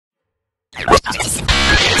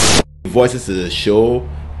Voices is a show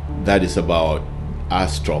that is about our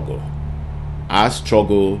struggle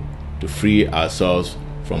to free ourselves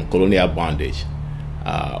from colonial bondage.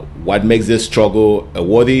 What makes this struggle a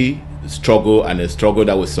worthy struggle and a struggle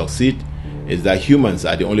that will succeed is that humans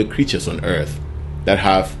are the only creatures on earth that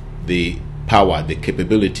have the power, the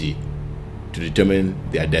capability to determine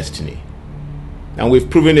their destiny. And we've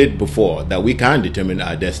proven it before that we can determine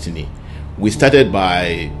our destiny. We started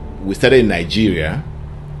in Nigeria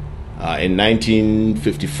in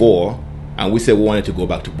 1954, and we said we wanted to go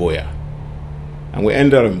back to Buea, and we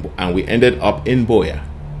ended up in Buea.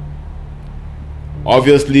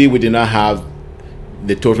 Obviously, we did not have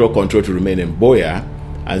the total control to remain in Buea,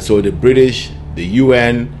 and so the British, the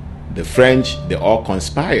UN, the French, they all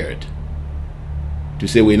conspired to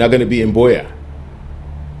say we're not going to be in Buea,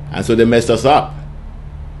 and so they messed us up.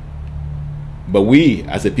 But we,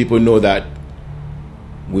 as a people, know that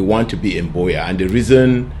we want to be in Buea, and the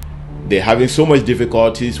reason they're having so much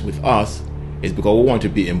difficulties with us is because we want to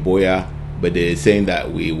be in Buea, but they're saying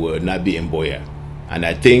that we will not be in Buea. And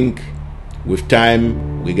I think with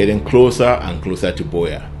time, we're getting closer and closer to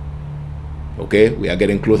Buea. Okay, we are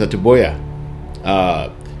getting closer to Buea.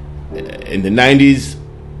 In the 90s,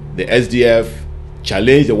 the SDF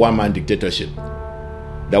challenged the one-man dictatorship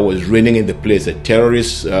that was reigning in the place, a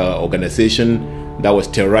terrorist organization that was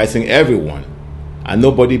terrorizing everyone. And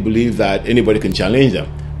nobody believed that anybody can challenge them.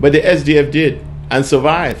 But the SDF did and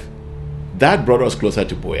survived. That brought us closer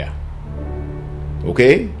to Buea.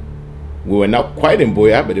 Okay? We were not quite in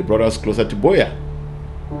Buea, but it brought us closer to Buea.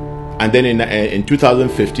 And then in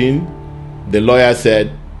 2015, the lawyer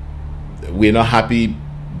said, we're not happy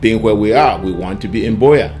being where we are. We want to be in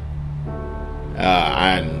Buea.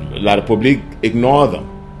 And La Republique ignored them.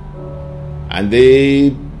 And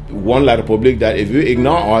they warned La Republique that if you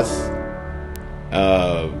ignore us,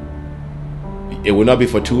 it will not be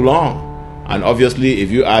for too long. And obviously, if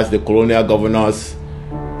you ask the colonial governors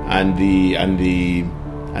and the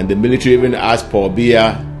military, even ask Paul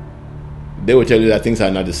Buea, they will tell you that things are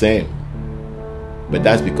not the same. But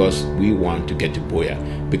that's because we want to get to Buea.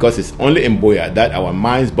 Because it's only in Buea that our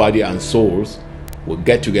minds, body, and souls will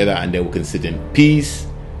get together, and then we can sit in peace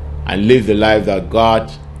and live the life that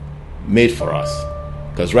God made for us.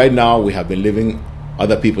 Because right now we have been living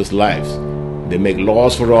other people's lives. They make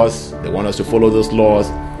laws for us. They want us to follow those laws.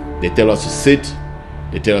 They tell us to sit.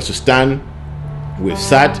 They tell us to stand. We've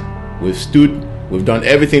sat. We've stood. We've done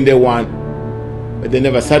everything they want. But they're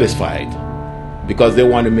never satisfied. Because they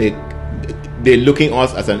want to they're looking at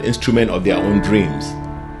us as an instrument of their own dreams.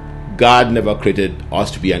 God never created us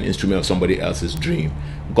to be an instrument of somebody else's dream.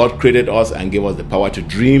 God created us and gave us the power to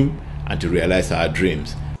dream and to realize our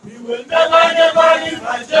dreams. We will never leave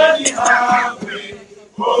our journey halfway.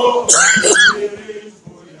 Oh,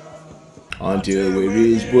 until we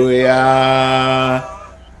reach Buea,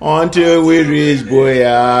 until we reach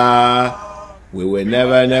Buea, we will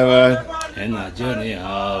never end our journey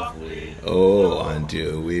halfway. Oh,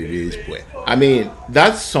 until we reach Buea. I mean,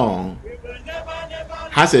 that song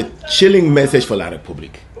has a chilling message for La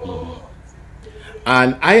Republique.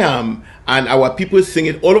 And our people sing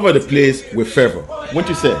it all over the place with fervor. Won't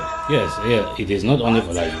you say? Yes, yeah. It is not only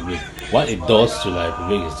for La Republique. What it does to La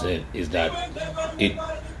Republique is that it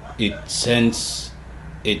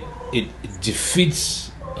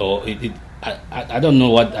defeats, or I don't know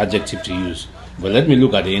what adjective to use, but let me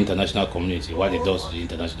look at the international community, what it does to the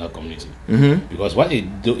international community. Mm-hmm. Because what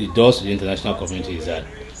it does to the international community is that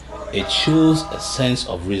it shows a sense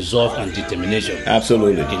of resolve and determination.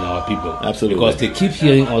 Absolutely. In our people. Absolutely. Because they keep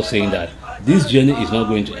hearing us saying that this journey is not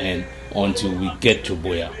going to end until we get to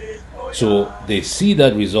Buea. So they see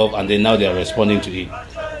that resolve, and then now they are responding to it.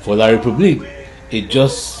 For La Republique, it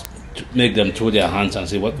just make them throw their hands and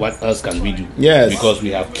say, what else can we do? Yes. Because we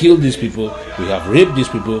have killed these people, we have raped these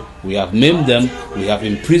people, we have maimed them, we have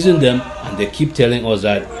imprisoned them, and they keep telling us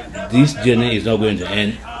that this journey is not going to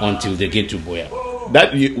end until they get to Buea.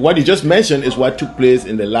 What you just mentioned is what took place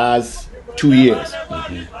in the last 2 years.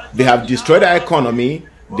 Mm-hmm. They have destroyed our economy,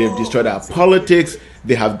 they've destroyed our politics,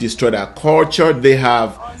 they have destroyed our culture, they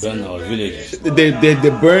have burned our villages. They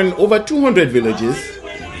burned over 200 villages,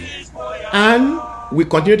 and we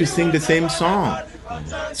continue to sing the same song.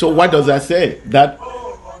 So what does that say? That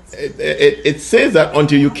it says that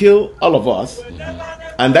until you kill all of us,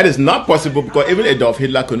 and that is not possible because even Adolf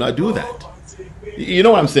Hitler could not do that. You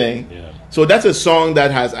know what I'm saying? Yeah. So that's a song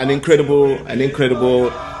that has an incredible.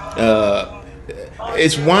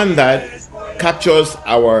 It's one that captures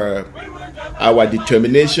our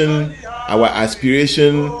determination, our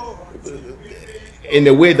aspiration, in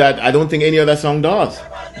a way that I don't think any other song does.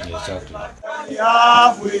 Exactly.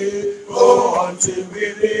 halfway. Oh, until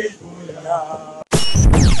we reach Buea.